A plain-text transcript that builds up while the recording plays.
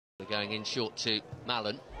We're going in short to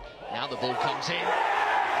Mallon. Now the ball comes in.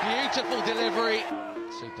 Beautiful delivery.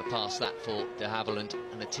 Super pass that for de Havilland,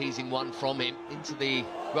 and a teasing one from him into the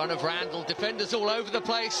run of Randall. Defenders all over the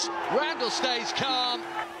place. Randall stays calm.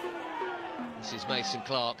 This is Mason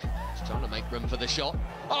Clark. He's trying to make room for the shot.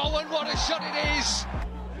 Oh, and what a shot it is!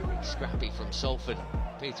 Very scrappy from Salford.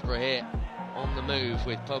 Peterborough here on the move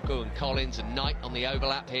with Poco and Collins, and Knight on the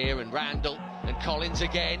overlap here, and Randall and Collins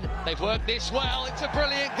again. They've worked this well. It's a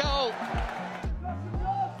brilliant goal.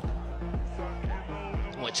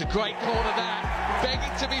 Oh, it's a great corner that,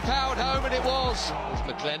 begging to be powered home, and it was. There's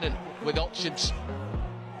McLennan with options.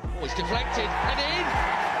 Oh, it's deflected and in.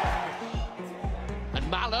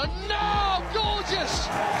 And Mallon, no, gorgeous,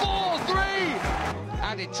 4-3.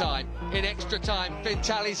 Added time, in extra time, Finn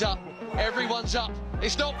tallies up, everyone's up.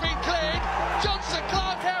 It's not been cleared. Johnson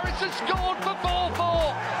Clark-Harris has scored for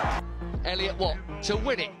 4-4. Elliott Watt to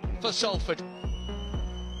win it for Salford.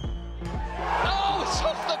 Oh, it's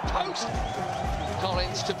off the post.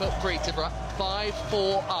 Collins to put Peterborough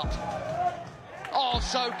 5-4 up. Oh,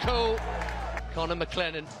 so cool. Conor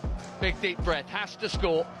McLennan, big deep breath, has to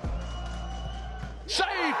score.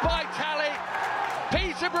 Saved by Tally.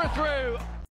 Peterborough through.